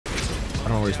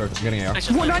don't know where he started. I'm getting AR.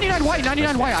 99 white,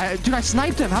 99 white. Dude, I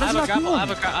sniped him. How does he not kill him? I have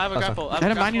a grapple. I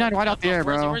hit him 99 white out the air,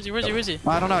 bro. Where is he?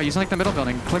 I don't know. He's in like the middle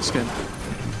building. Click skin.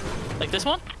 Like this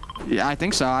one? Yeah, I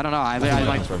think so. I don't know. I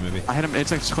hit him.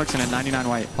 It's like clicks in it. 99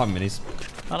 white. Probably minis.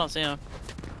 I don't see him.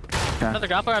 Okay. Another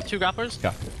grappler. I have 2 grapplers.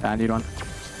 Yeah. Yeah, I need one.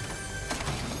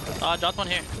 Dropped one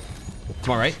here.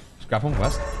 Come on, right? Just grab one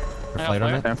west. Or flight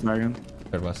on it. Yeah, flagging.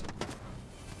 Third west.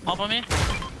 Hop on me.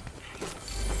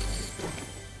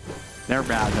 They're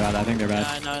bad, bro. I think they're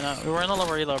bad. Yeah, I know. We were in the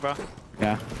lower elo, bro.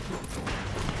 Yeah.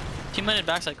 Team landed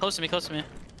backside. Close to me. Okay,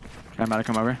 I'm about to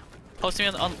come over. Close to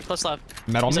me on close left.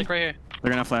 Metal He's me? like right here.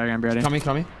 They're gonna flare again, Brady.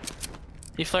 Come me.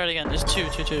 He flared again. There's 2.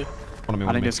 One of me,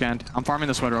 I didn't get scanned. I'm farming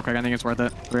this wood real quick. I think it's worth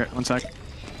it. Wait, 1 sec.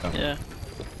 Oh. Yeah.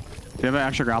 Do you have an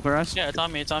extra grappler, Russ? Yeah, it's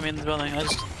on me. It's on me in the building.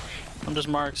 I'm just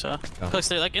marked, so. Oh. Close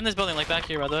to, like in this building, like back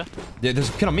here, by the way. Yeah, there's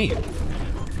a kid on me.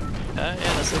 Yeah,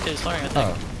 that's the kid flaring, I think.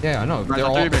 Oh, yeah, I know. Right, They're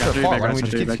all big, far. Why don't we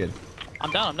just keep this kid?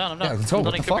 I'm down. Yeah, let's go.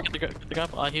 What the fuck? Get the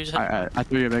grapple. He was hit. I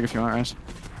threw you big if you want, Russ.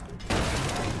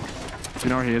 Do you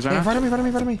know where he is right Hey, now? in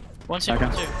front of me. One's here. I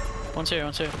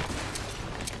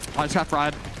just got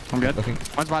fried. I'm good. Looking.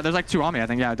 One's fried. There's like 2 on me, I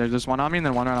think. Yeah, there's just 1 on me and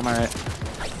then 1 right on my right.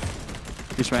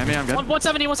 You swaying me? I'm good.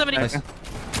 170. Nice. Hold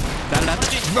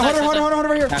Hold on,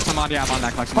 right here. Yeah, I'm on. Yeah, I'm on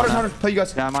that. Clux. 100. Play you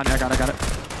guys. Yeah, I'm on. Yeah, I got it.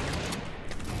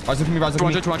 Rise, look at me.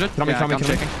 200. Kill me. I'm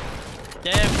shaking.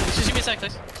 Yeah, just give me a sec,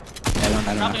 please. Yeah, I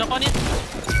don't Dropping know. up on you.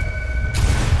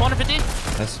 450.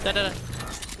 Nice. Dead.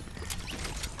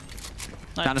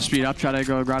 Down to speed up. Try to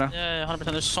go grotto. Yeah,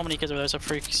 100%. There's so many kids over there. It's a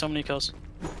freak. So many kills.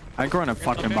 I go in a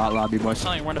fucking bot lobby, boys. It's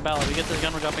not like we're in a battle. We get this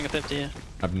gun, we're dropping a 50. I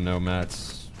have no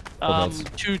mats.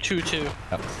 2. Yep.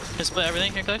 Can split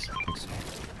everything here, guys?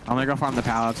 I'm gonna go farm the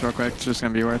pallets real quick. It's just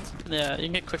gonna be worth. Yeah, you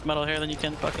can get quick metal here, then you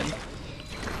can fucking.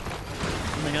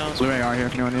 Something else. Blue AR here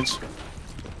if anyone needs.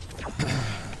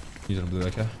 Using a blue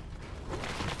AK.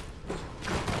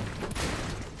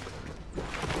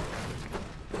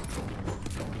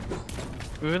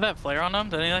 We have that flare on them.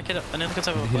 Did any of the kids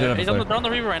have a He flare? did have a He's flare. on the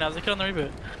reboot right now. There's a kid on the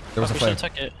reboot. There was a We flare.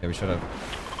 should've took it. Yeah, we should have.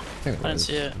 I didn't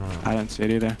see it. I didn't see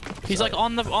it either. He's like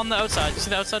on the outside. You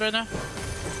see the outside right now?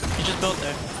 He just built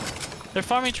there. They're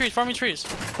farming trees.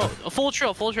 Oh, a full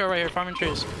trail right here. Farming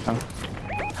trees. Oh.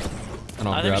 And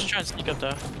I'll I think we grab. should try and sneak up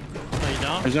though. No, you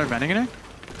don't? Is there a vending in it?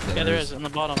 Yeah, there is. On the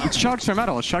bottom. It's chugs for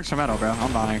metal. Bro.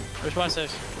 I'm buying. Where's my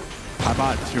 6? I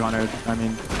bought 200. I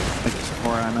mean, like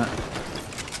 4 I'm at.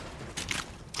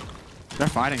 They're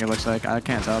fighting, it looks like. I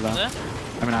can't tell though. Yeah?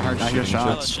 I mean, I hear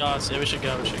shots. Yeah, we should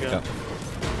go. Yeah.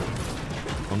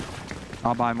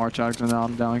 I'll buy more chugs and then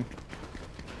I'm going.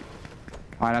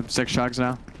 Alright, I have 6 chugs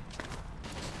now.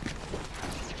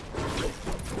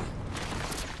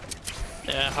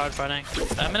 Yeah, hard fighting.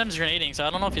 Eminem's grenading, so I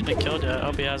don't know if he's been killed yet. I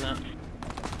hope he hasn't.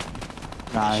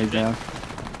 Nah, he's dead.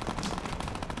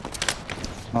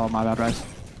 Oh, my bad, Bryce.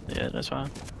 Yeah, that's fine.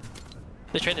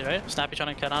 They traded, right? Snappy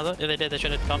trying to cut out of it? Yeah, they did. They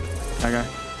traded. Come. Okay.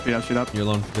 Speed up. You're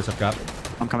alone. Get up, gap.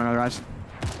 I'm coming with Rise.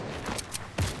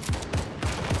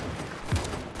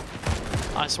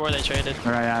 I swear they traded.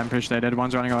 Alright, yeah, I'm pretty sure they did.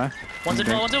 One's running away. One's in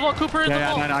wall. Cooper in the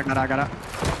wall. Yeah, I got it.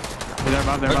 They're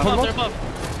above. They're above.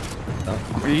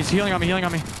 He's healing on me. He's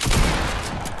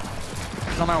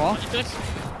on my wall.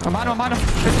 I'm behind him.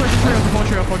 It's full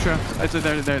trio.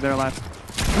 They're alive.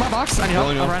 Come on, box. I need help.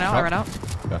 I ran out.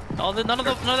 Okay. Oh, none of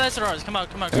that's ours. Come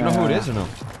out. Do you know who it is or no?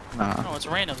 Nah. No, it's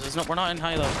random. We're not in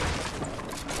high low.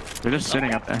 They're just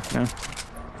sitting up there. Yeah.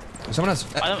 Someone has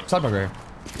side bug right here.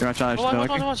 You're not trying to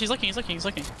Watch. He's looking.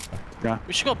 Yeah.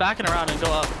 We should go back and around and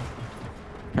go up.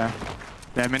 Okay.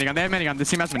 They have minigun. The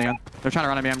team has minigun. They're trying to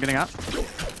run at me. I'm getting up.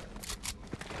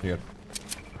 You're good.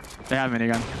 They have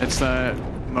minigun. It's the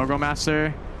Mogul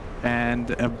Master and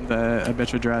the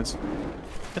bitch with dreads.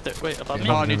 Get there. Wait, above me?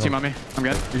 Oh, new team on me. I'm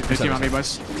good. New team on me,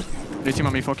 boys. New team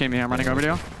on me. Full team me. I'm running over to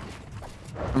you.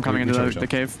 I'm coming into the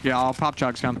cave. Yeah, I'll pop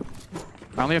chugs. Come.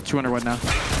 I only have 200 wood now.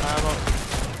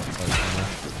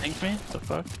 Thank me? The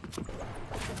fuck?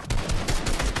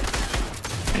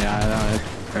 Yeah, I know.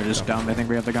 They're just dumb. They think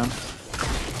we have the gun.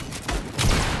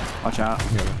 Watch out.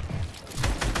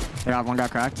 Yeah, one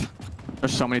got cracked.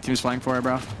 There's so many teams playing for it,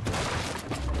 bro.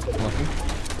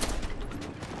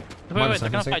 Wait, they're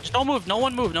gonna fight. Just don't move. No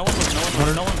one move. Nice,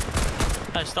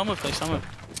 don't move, please. Don't move.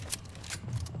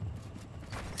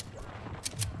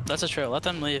 That's a trail. Let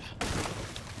them leave.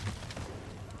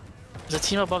 There's a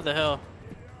team above the hill.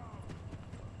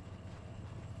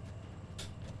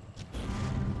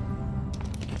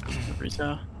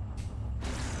 Retail.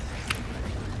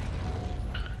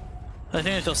 I think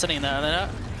they're still sitting in there. Are they not?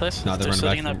 Place? No, they're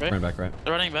running back. Running back, right?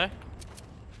 They're running back.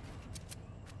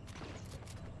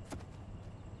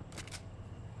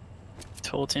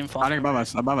 Whole team Hiding falling.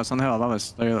 above us, on the hill, above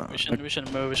us. We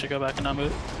shouldn't move. We should go back and not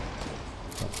move.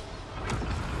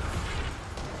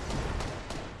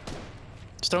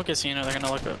 Just don't get seen or they're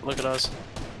gonna look at us.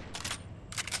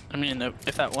 I mean,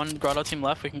 if that one grotto team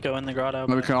left, we can go in the grotto.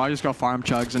 But we could all just go farm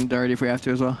chugs and dirty if we have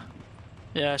to as well.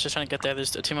 Yeah, it's just trying to get there.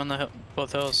 There's a team on the hill,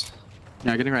 both hills.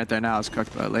 Yeah, getting right there now is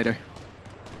cooked, but later.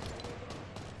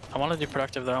 I want to do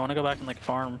productive though. I want to go back and like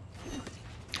farm.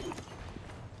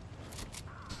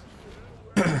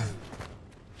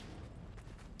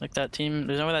 Like that team,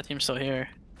 there's no way that team's still here.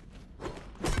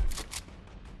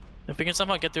 If we can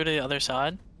somehow get through to the other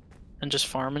side and just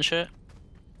farm and shit.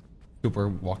 Cooper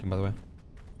walking, by the way.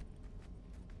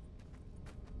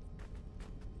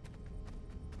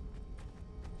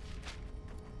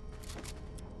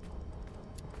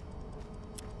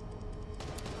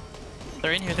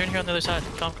 They're in here on the other side.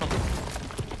 Come.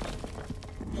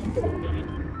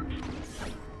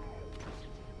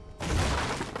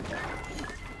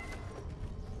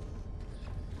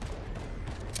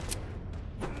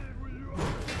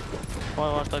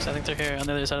 Well, watch those. I think they're here on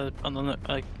the other side of the,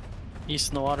 like, east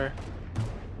in the water.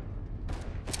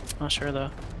 Not sure though.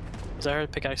 Cause I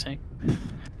heard pickaxing.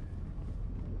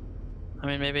 I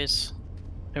mean, maybe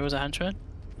it was a henchman.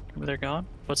 Maybe they're gone.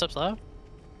 What's up, Slav?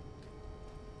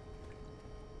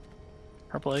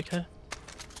 Purple AK.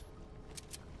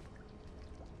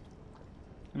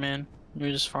 Man,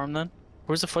 we just farm then.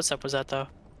 Where's the footstep was that though?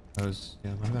 That was,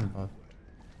 yeah, might have been above.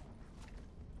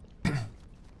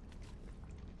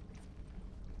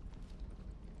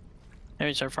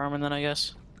 Maybe start farming then, I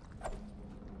guess.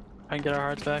 I can get our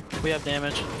hearts back. We have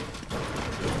damage.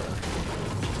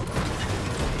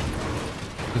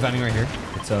 Defending right here.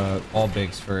 It's all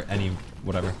bigs for any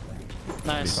whatever.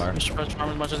 Nice. We should push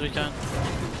farm as much as we can.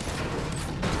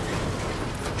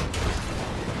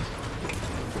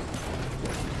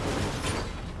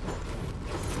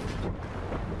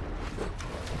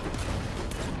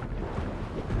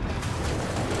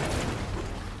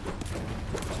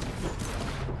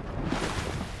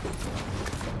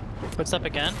 Footstep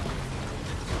again?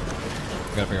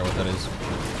 Gotta figure out what that is.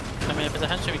 I mean, if it's a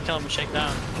henchman, we kill him and shake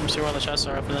down. Let me see where all the chests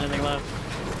are if there's anything left.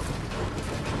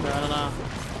 But I don't know.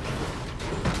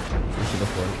 We should go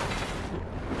for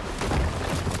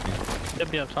it.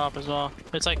 Could be up top as well.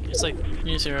 It's like,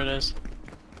 you see where it is.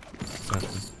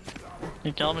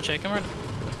 You kill him and shake him or?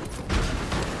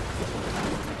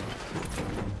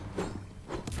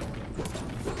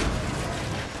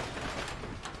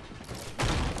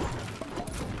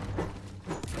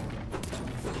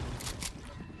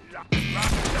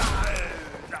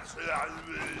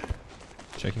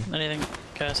 Checking. Anything?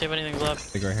 Okay, see if anything's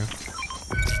left. Big right here.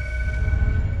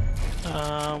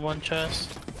 One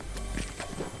chest.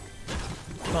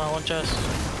 One chest.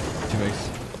 2 bigs.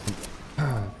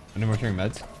 Anyone carrying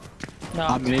meds? No,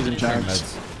 minis and Carrying chugs.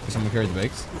 meds. Can someone carry the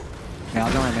bigs? Yeah,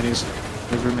 I'll do my minis.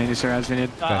 There's room minis here as we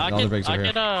need. Okay, all the bigs are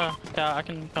here. yeah, I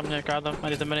can come here, grab them. I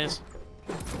need the minis.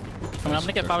 I mean, I'm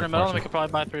gonna get 500 metal and we could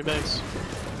probably buy 3 bigs.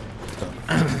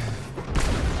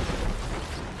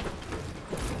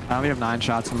 I only have 9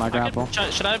 shots in my grapple.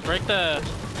 Should I break the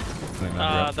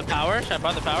power? Should I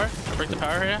buy the power? Break the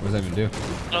power here? What does that even do?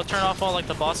 It'll turn off all like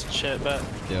the boss and shit, but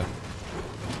Yeah.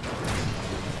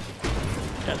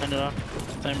 yeah, turn it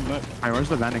off. Alright, where's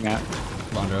the vending at?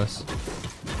 Under us.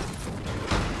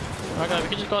 Oh god, we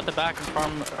can just go at the back and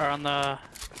farm or on the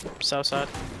south side.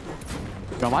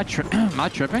 Yo, am I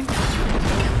tripping?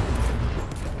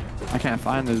 I can't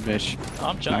find this bitch.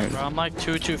 I'm jumping, bro. I'm like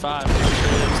 225.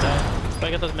 If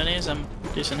I get those minis, I'm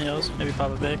decent heals. Maybe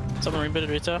pop a big. Someone rebooted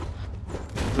Rito.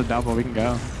 It's a double, we can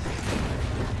go.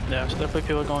 Yeah, so definitely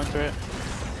people going through it.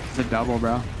 It's a double,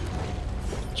 bro.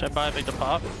 Should I buy a big to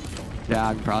pop? Yeah,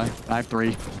 I can probably. I have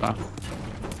 3, so.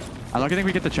 I think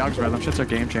we get the chugs, bro. Them shits are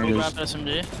game We'll changers. grab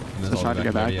SMG. Just trying to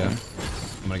get back. Yeah.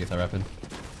 I'm gonna get that rapid.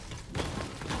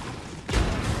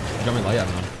 You got me light, I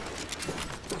don't know.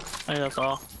 I think that's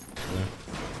all.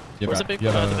 Yeah. Where's the big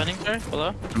the vending tray?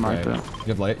 Below? I marked Right. it. You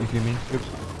have light, if you mean?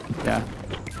 Yeah.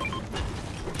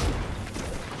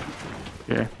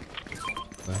 Here.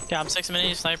 Yeah, I'm 6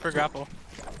 minis, sniper, grapple.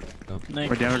 Oh. Nick.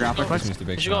 Wait, do you have a grapple This quick? needs to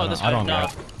be big. You should go this way. I don't No.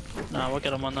 grab. No, we'll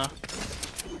get him one though.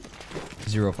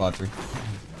 053.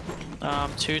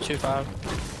 225.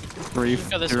 3,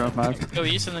 Go this 0, way. 5. Go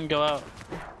east and then go out.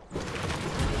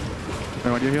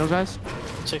 Wait, what do you heals, guys?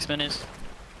 6 minis.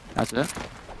 That's it?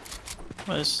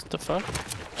 What is the fuck?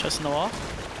 Chest in the wall?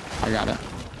 I got it.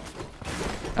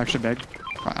 Extra big.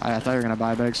 I thought you were gonna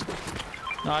buy bigs.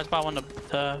 No, I just bought one to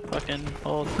fucking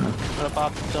hold. But I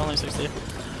popped. It's only 60.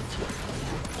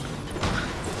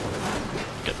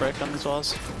 Get break on these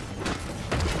walls.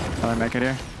 Can I make it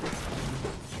here?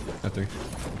 Got 3.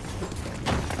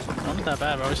 Not that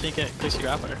bad, bro. We just need to get Clix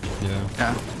grappler. Yeah.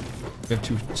 Yeah. We have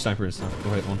 2 snipers, so go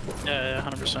hit one. Yeah,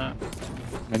 100%.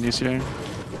 Menus here.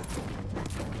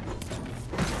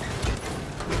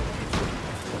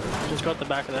 Just go at the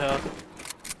back of the hill.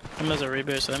 And there's a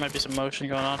reboot, so there might be some motion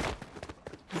going on.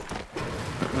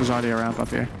 There's already a ramp up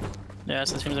here. Yeah,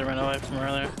 it's the teams that ran away from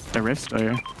earlier. The rift's still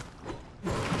here.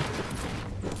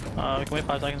 We can wait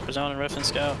 5 seconds for zone and rift and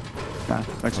scout. Yeah,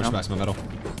 thanks, Push back to my metal.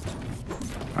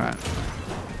 Alright.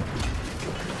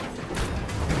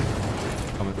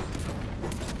 Coming.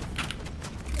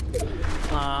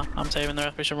 I'm saving the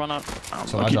rift. We should run up.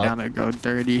 So Look I you died. down to go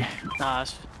dirty. Nah,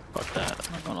 fuck that.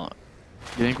 I'm not going up.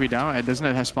 You think we don't? Doesn't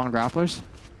it have spawn grapplers?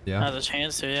 Yeah. Has a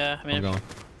chance to, yeah. I mean, I'm going.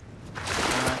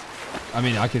 Alright. I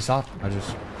mean, I can stop. I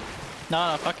just.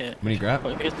 No, fuck it. When you grab.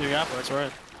 But if you get to the grappler, it's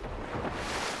worth.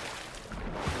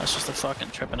 That's just a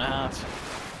fucking trip and a half.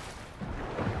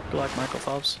 Good luck, Michael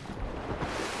Phelps.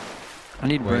 I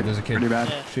need Wait, brick there's a kid. pretty bad.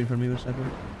 Yeah. Shooting from me with a sniper.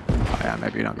 Oh yeah,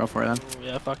 maybe you don't go for it then. Ooh,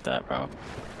 yeah, fuck that, bro.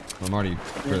 I'm already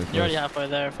really You're already close. halfway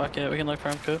there. Fuck it. We can look for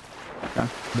him, Coop. Okay.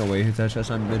 No way he hits that shot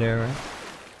on midair, right?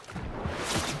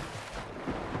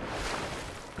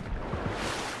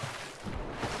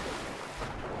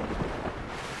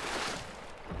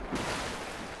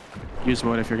 Use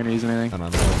wood if you're gonna use anything. I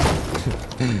don't know.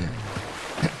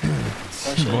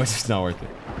 Oh, shit. Voice is not worth it.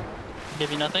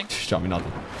 Give you nothing? Shot me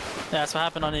nothing. Yeah, that's what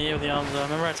happened on EU with the elms.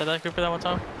 Remember I said that group that one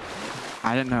time?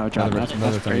 I didn't know. John, Another that's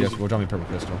time, crazy. yes, we'll drop me purple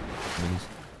pistol. Minis.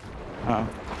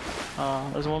 Oh.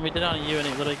 There's one we did on EU and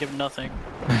he literally gave nothing.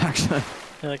 Actually.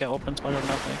 Yeah, like an open spot of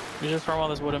nothing. You just throw all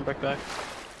this wooden brick back.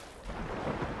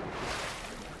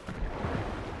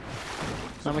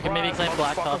 Then we can maybe claim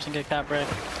black tops and get cap break.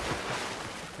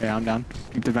 Yeah, I'm down.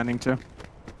 Keep defending too.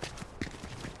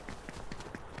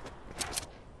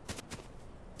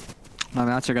 My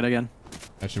mats are good again.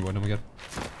 Actually, what am we get?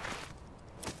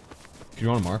 Do you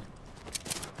want to mark?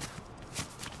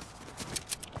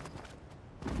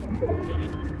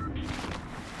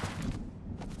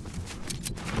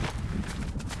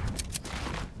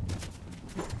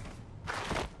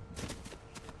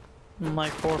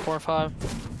 Like 4, 4,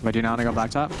 5. Wait, do you now want to go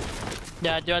blacktop?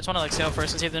 Yeah, I do. I just want to like sail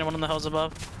first and see if there's anyone on the hills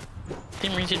above.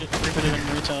 Team Retail just rebooted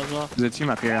in retail as well. There's a team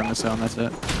up here on this hill and that's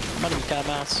it. Might be cat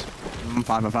mats. I'm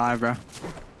 5 of 5, bro.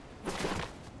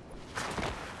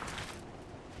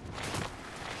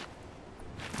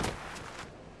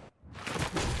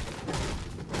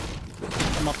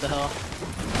 I'm up the hill.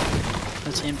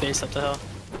 The team base up the hill.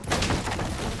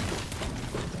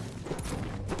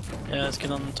 Yeah, let's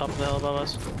get on the top of the hill above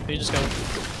us. You just go. You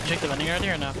check the vending already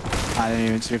or no? I didn't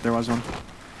even see if there was one.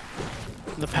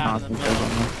 The I path don't in the think there's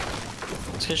middle.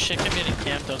 one. It's cause shit kept getting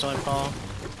camped, that's what I call.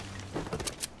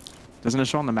 Doesn't it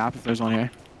show on the map if there's one here?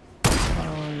 Oh,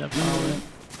 yeah, probably.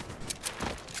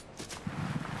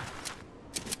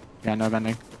 Yeah, no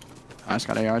vending. I just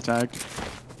got AR tag.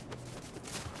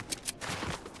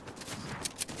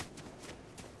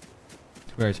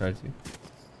 Very sorry to.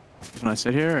 Can I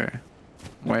sit here or?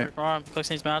 Wait. Farm. Clicks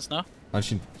needs mats, no? I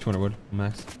just need 200 wood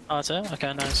max. Oh, that's it?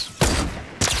 Okay, nice.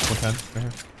 110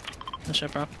 right here. Good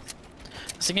shit, bro.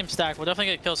 This game stacked. We'll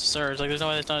definitely get kills to Surge. Like, there's no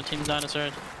way there's not a team designed to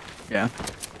Surge. Yeah.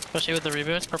 Especially with the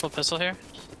reboots. Purple pistol here.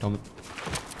 Helmet.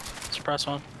 Suppress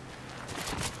one.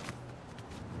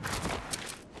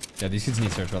 Yeah, these kids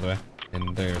need search by the way.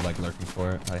 And they're like lurking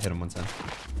for it. I hit them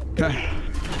 110. Okay.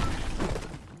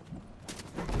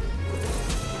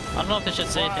 I don't know if this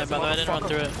shit's safe yet, by the way. I didn't run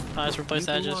through it. I just replaced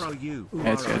the edges.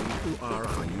 Yeah, it's good.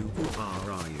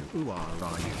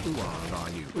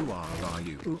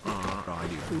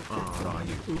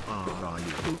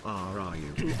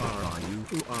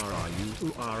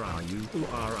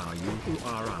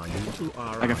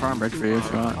 I can farm brick for you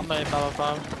if you want. I'm by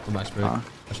 505. I'm max break. I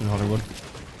shouldn't hold her wood.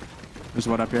 There's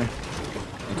wood up here.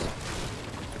 Thanks.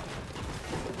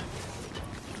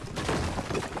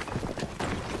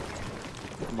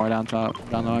 More down top.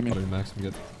 Down low, I mean. Probably max, I'm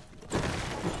good.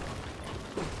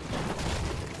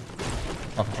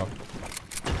 Off.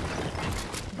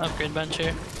 Upgrade bench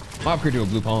here. I'm upgrade to a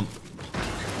blue palm.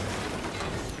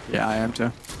 Yeah, I am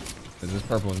too. This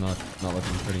purple is not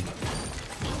looking pretty.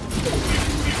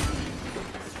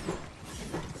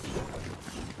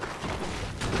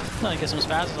 No, get some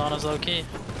spazzes on us low key.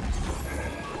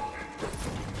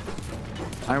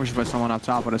 I think we should put someone up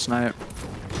top with a snipe.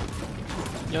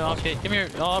 Yo, okay, give me your.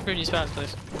 I'll upgrade you spaz,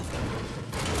 please.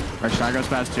 Or should I go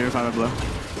spaz too if I have a blue?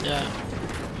 Yeah.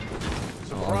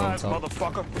 So I'll go on top.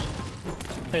 Motherfucker.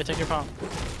 Hey, take your palm.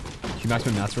 Can you max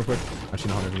my mats real quick?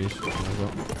 Actually, 100 views. Might as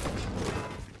well.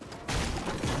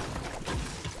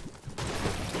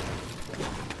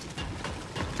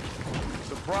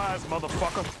 Surprise,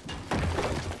 motherfucker.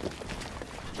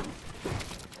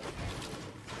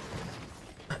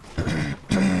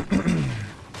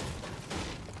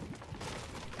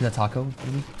 that taco?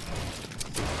 Maybe?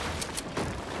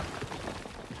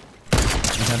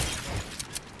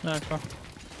 No, cool.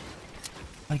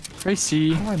 Like,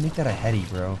 Tracy. how do I make that a heady,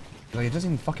 bro? Like, it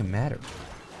doesn't even fucking matter.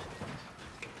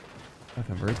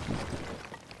 Fucking bird.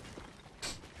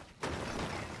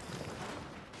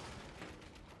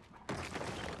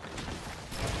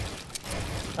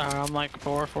 I'm like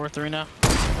 4-3 now.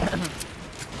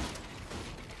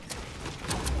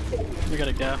 We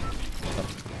gotta go.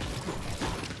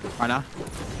 Right now?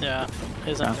 Yeah,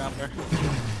 he's Yeah. on dropper.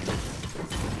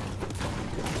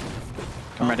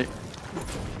 I'm ready.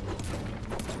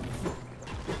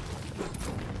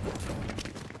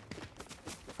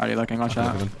 Already looking, watch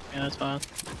out. Yeah, that's fine.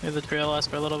 Leave the trail last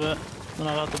for a little bit. Then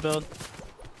I'll have to build.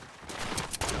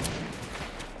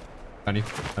 Found you.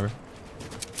 Never.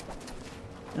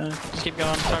 Yeah, just keep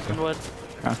going. Sharpen wood.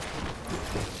 Yeah.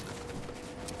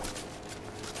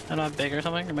 I don't have big or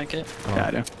something to make it. Yeah,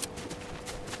 I do.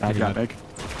 I got big.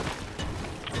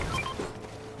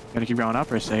 Gonna keep going up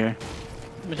or stay here?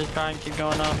 We just try and keep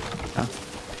going up. Yeah.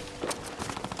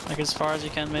 Like as far as you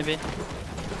can, maybe.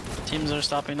 Teams are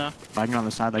stopping now. I can go on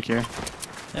the side like here.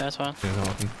 Yeah, that's fine. Yeah, not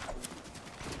looking.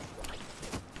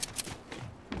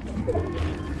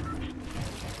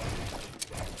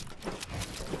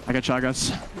 I got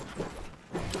shotguns.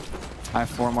 I have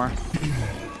 4 more.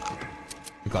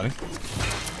 You got it?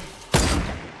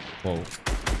 Whoa.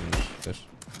 Fish.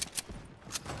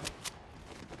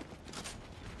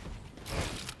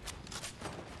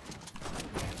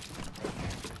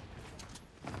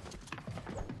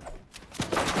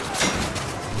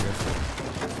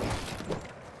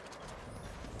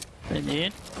 They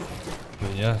need.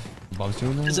 But yeah, Bob's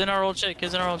doing that. He's in our old shit.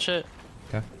 He's in our old shit.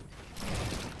 Okay.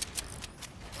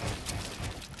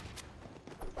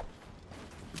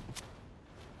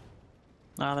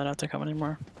 Nah, they don't have to come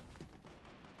anymore.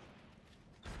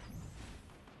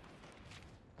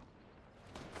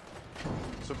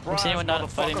 We've seen anyone not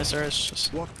fighting this Urge.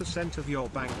 Just What percent of your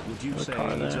bank would you say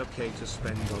is okay to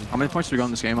spend on? How many points do we go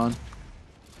in this game on?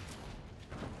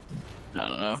 I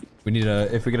don't know. We need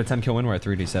a. If we get a 10 kill win, we're at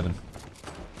 3d7.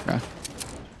 Okay.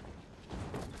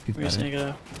 Keep We just that need in. to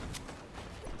go.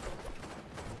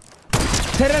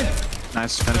 Hit it!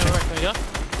 Nice, finish it. Can we go?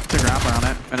 Take a grappler on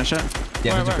it. Finish it.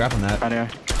 Yeah, Where, we just grab on that. Right here.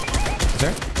 Is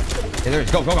there? Yeah, there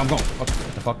is. Go, I'm going. What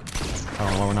the fuck? I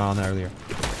don't know why we're not on there earlier.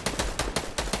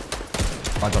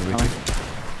 I thought we could.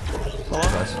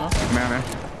 Nice. Come here.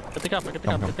 Get the copper, get the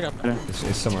copper, get the copper.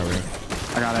 It's somewhere over here.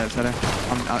 I got it. It's better.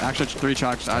 Actually, 3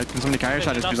 chucks. Can somebody carry it? Should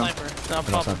I just Drop use them? sniper. Drop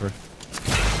But I'll pop. sniper.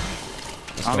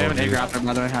 I only have an 8 grappler,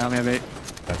 by the way. I only have 8.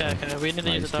 Okay, okay. We need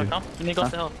to use it though. Come. We need to go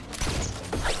up the hill.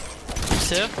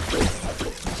 2.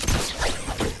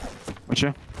 What's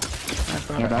you?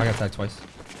 I got tagged twice.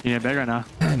 You need big right now?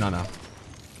 No.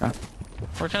 Okay.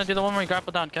 We're gonna do the one where you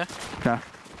grapple down, okay? Okay.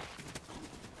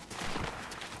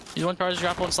 Use one charge,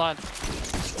 grapple, and slide.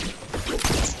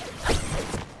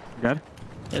 You good?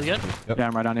 Is good? Yep. Yeah,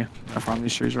 I'm right on you. I farm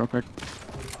these trees real quick.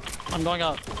 I'm going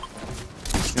up.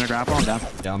 You gonna grapple? I'm down.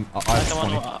 Yeah, I I have don't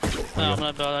 20. want to. No, I'm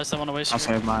gonna build. I just don't want to waste I'll your-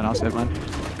 save mine. I'll save mine.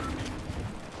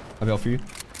 I'll be out for you.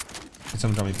 Can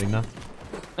someone drop me big now?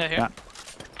 Yeah, here. Yeah.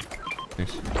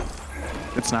 Thanks.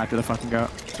 Good snipe to the fucking goat.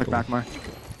 Look back more.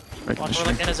 Watch, we're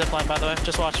like in a zipline, by the way.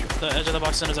 Just watch. The edge of the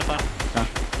box is in a zipline. Yeah.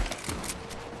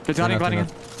 Good gliding in.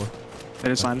 They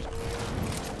just landed.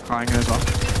 Crying in as well.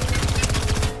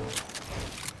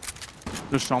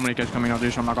 There's so many kids coming up,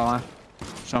 dude, so I'm not gonna lie.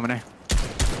 So many.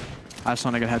 I just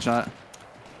want to get a headshot.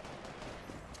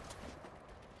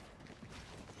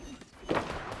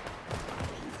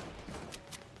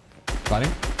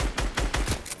 Fighting?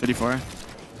 54.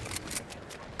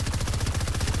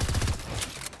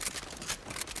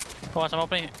 Watch, I'm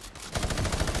opening. You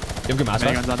have good mass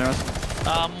Many back? guns under us.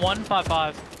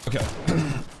 155. Okay.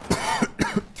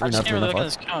 I just can't really look at 3.5.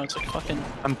 this count. It's like fucking.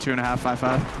 I'm 2.5,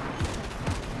 5.5.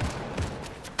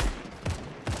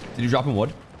 Did you drop in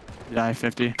wood? Yeah, I have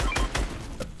 50.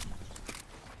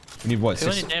 We need what? We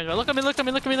only need damage. Look at me, look at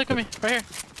me, look at me, look at me. Right here.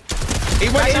 8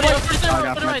 white, 8 white! 30 I right,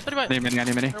 got 30 right, 30 right. Need mini, I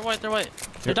need mini. They're white, they're white.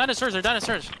 They're down to surge, they're down to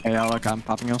surge. Hey, yeah, look, I'm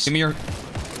popping heals. Give me your...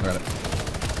 I got it.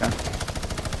 Okay.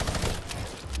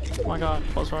 Oh my god,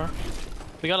 close far.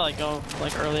 We gotta like go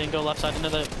like early and go left side into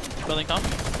the building comp.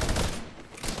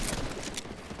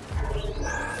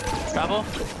 Grapple.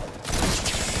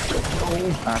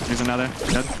 Here's another.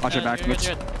 Good. Watch your back. You're good,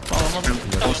 you're good. Oh,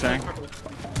 Full staying.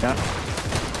 Yeah.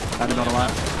 Had to build a lot.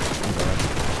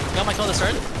 Got my kill to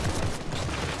surge.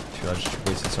 Shoot, I just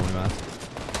wasted so many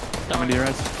math. Coming to your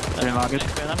heads. Getting logged.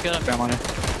 I'm good, I'm good. I'm on you.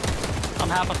 I'm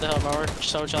half up the hill, bro. We're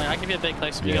so chilling. I can give you a big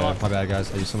place if you Yeah, want. my bad,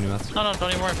 guys. I used so many maths. No, don't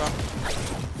even worry, bro.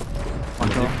 One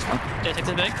cool. Okay, take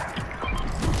the big.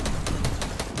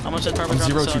 How much did Purple I'm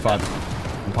drop? 025.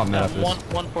 I'm popping that after this.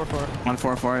 144.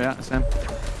 144, yeah, same.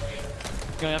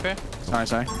 Going up here?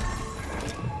 Sorry.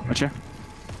 What's here?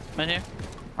 Right here?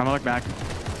 I'm gonna look back.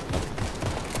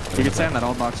 You can stay in that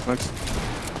old box, Clix.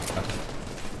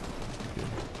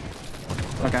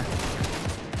 Okay.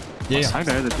 Yeah. I think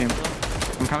there is a team.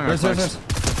 I'm coming with Clix.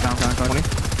 Down, 20.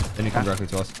 Then you come directly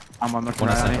to us. I'm looking One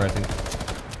right at sniper, I you. think.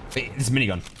 Wait, this is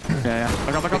minigun. Yeah.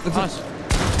 Look up. It's us.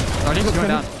 Oh, he's going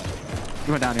down.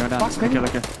 You went down. Okay.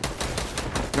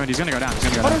 He's gonna go down.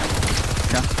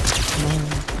 Yeah.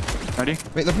 Ready?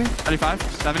 Wait, look at me. 35,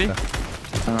 70. Okay.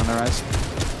 I'm on the rise.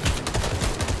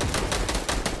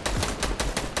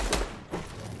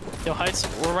 Yo, heights.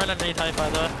 We're right underneath height, by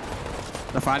the way.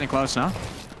 They're fighting close now.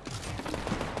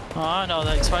 Oh, no,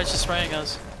 the spike's just spraying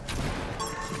us.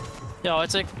 Yo,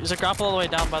 there's a grapple all the way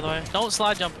down, by the way. Don't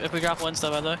slide jump if we grapple insta,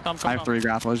 by the way. Come. I have 3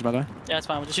 grapplers, by the way. Yeah, it's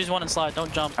fine. We'll just use one and slide.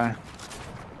 Don't jump. Okay.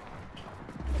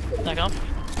 Now come.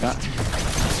 Yeah.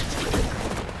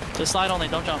 Just slide only.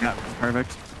 Don't jump. Yeah.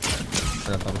 Perfect.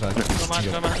 I got double tag.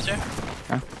 Go mine this here.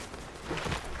 Yeah.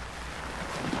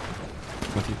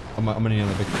 With you. I'm gonna need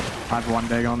another big. I have 1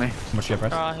 big only. How much do you have,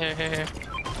 Bryce? Here.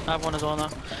 I have one as well now.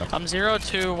 I'm 0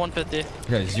 to 150.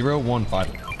 Okay, 0, 1, 5.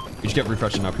 You should get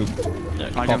refreshing now, Coop.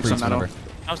 I'll give him some metal.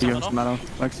 I was Give him some metal.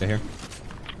 Like, Stay here.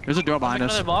 there's a door I'll behind make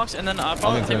us. another box, and then I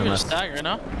probably think we just rest. stagger,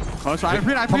 no? Oh, so I have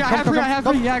 3. I have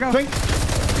 3. Yeah, go. Drink.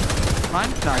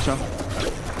 Mine? Alright, so.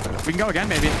 We can go again,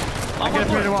 maybe. I I'll get a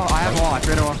go 3 to wall. I have wall. I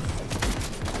 3 to wall.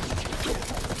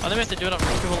 I think we have to do it on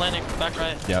people landing back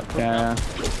right. Yep. Yeah.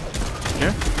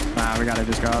 Here? Nah, we gotta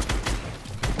just go up.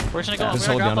 We're just gonna go. Just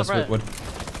We're hold gonna down grapple us right. with wood.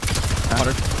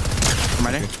 100. I'm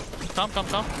ready. Come.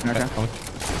 Okay. Coming.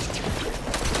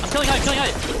 I'm killing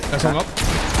height. Next one up.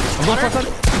 I'm going front side.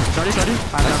 30.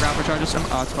 I have no grapple charges.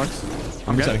 Oh, it's close.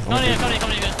 I'm good? resetting. Come on,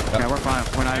 again. Okay, we're fine.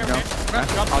 We're not even go.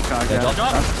 Drop. I'll try. Yeah, Yeah,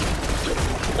 drop.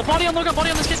 The body on Logan,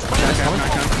 body on this kid. Body on this Okay, kid. I'm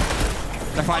not coming.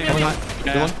 They're fighting. Coming.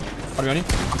 Yeah. Good one. Are you ready?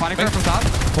 I'm fighting for it from top.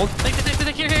 Hold. Take,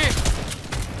 here.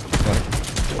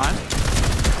 Fine.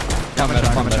 Come I'm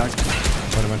back. gonna chug.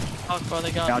 Oh, bro,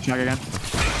 they got. Yeah, I'll chug again.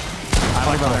 I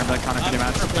like connectivity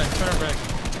match. Turn brick.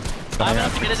 I'm gonna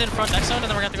have to get us in front next zone, and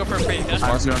then we're gonna have to go for a free, okay?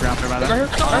 I was gonna grapple by that. Right here.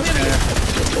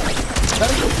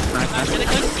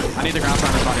 Nice. I need the grapple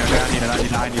on this body. Okay, I need it.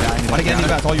 I get any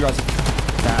back. All you guys.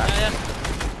 Yeah.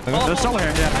 There's someone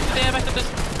here. Yeah. Back to this.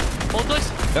 Hold this.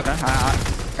 Yep. Okay.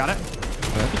 Got it.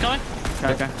 Keep going.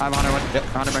 Okay. I have 100 wood. Yep.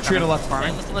 100 back. Tree to the left.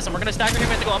 Farming. Listen, we're gonna stagger here.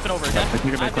 We have to go up and over, okay?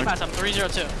 You can I make have quick. pass. I'm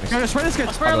 302. Okay, spray this kid.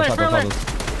 Spray alert. All you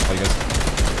guys.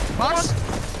 Box.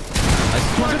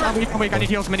 I'm weak. I need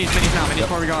heals. Minis now. Minis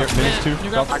before we go. Here, minis 2. You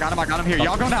grab- I got him here.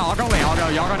 Y'all go now. I'll go away. Y'all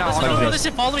go now. I'll go.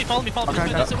 Listen, follow me. Okay.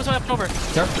 This way up and over.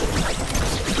 There.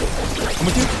 I'm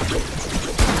with you.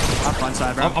 I'm front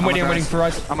side, bro. I'm waiting for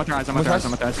us. I'm gonna try. Chilling.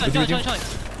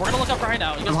 We're gonna look up right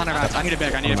now. You I'm guys 100 rats. I need a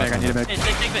big. Hey,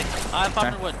 take big. I have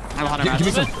 500 wood. I have 100 Give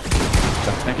me rats.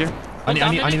 some. Thank you. I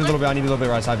need a little bit. I need a little bit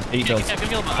of rice. I have 8 builds. Okay, give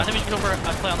me a little bit. I think we should go for a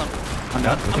play on them. I'm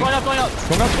done. I'm going up. Going up.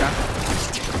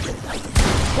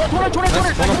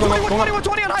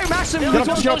 20 on high, max him. Get up,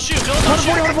 Don't jump. shoot. Don't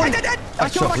shoot. I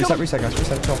killed him. Reset, guys.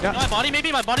 Reset. Chill. Yeah. My body,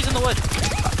 maybe? My body's in the wood.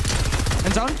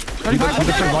 In zone. You got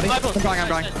 35. body? I'm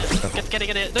going. Get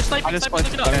it. There's sniping. I just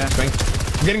Sniping. split. Look it up. Strength.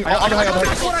 I'm getting all the high.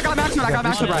 I got max wood. I got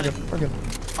max wood, Brad. We're good.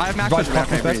 I have max Rise, wood. pop,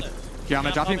 Okay, pop, wait. Yeah, I'm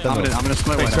gonna drop him. I'm gonna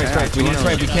split Straight, with straight. We need to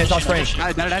spray. We can't stop spraying.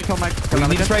 That killed my. We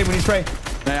need to spray.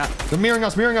 Yeah. They're mirroring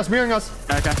us.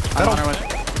 Okay. I'm on our way.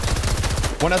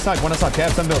 One outside. Okay, I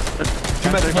have 7 builds.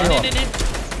 2 messages.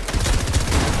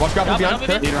 Watch grapple behind. Lead,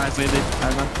 Clear. Lead rise.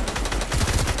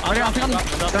 I'm I'm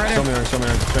Show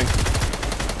mirroring. Strength.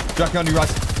 Drop gun, you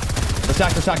rise. The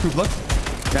stack group, look.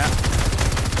 Yeah.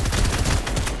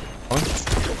 On.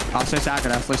 I'll stay stack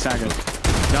it.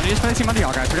 Y'all need to spend some money,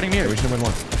 y'all guys. We're getting Yeah, mirrored. we should win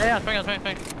one. Yeah, swing. I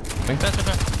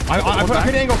Hold put a back.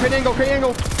 crit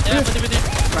angle. Yeah, with you.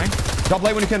 Right? Drop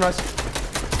late when you can, rise.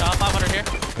 500 here.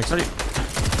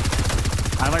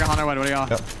 I have like 100 wood. What do y'all?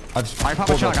 Yep. I pop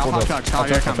a chug. I'll pop chug. Oh,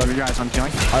 here it comes. You guys, I'm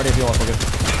killing. I already feel off. We're good.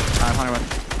 I have 100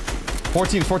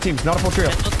 wood. 4 teams. Not a full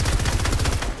trio.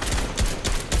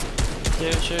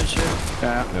 Shoot.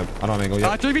 Yeah. Yep. I don't have angle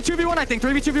yet. 3v2v1, I think.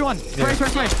 3v2v1. Spray. Just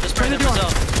Spray spray the them duo.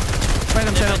 yourself. Spray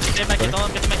them, Get Taylor. back. Get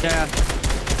them. Yeah.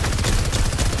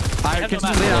 I have can no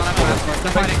just lead map. out.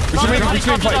 They're fighting. We should make Ronnie,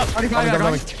 fight. Ronnie, 35, yeah, Coming.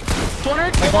 going.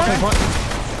 200.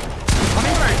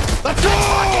 Let's go!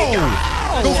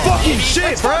 Go fucking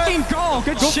shit, bro! Fucking go.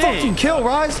 Good Go shit. fucking kill,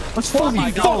 Rise! Let's Holy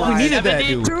fucking fuck, go, we Rise. needed that,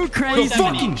 dude. Too crazy. Go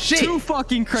fucking shit. Too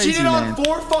fucking crazy, Cheated man. on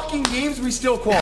 4 fucking games, we still qualified.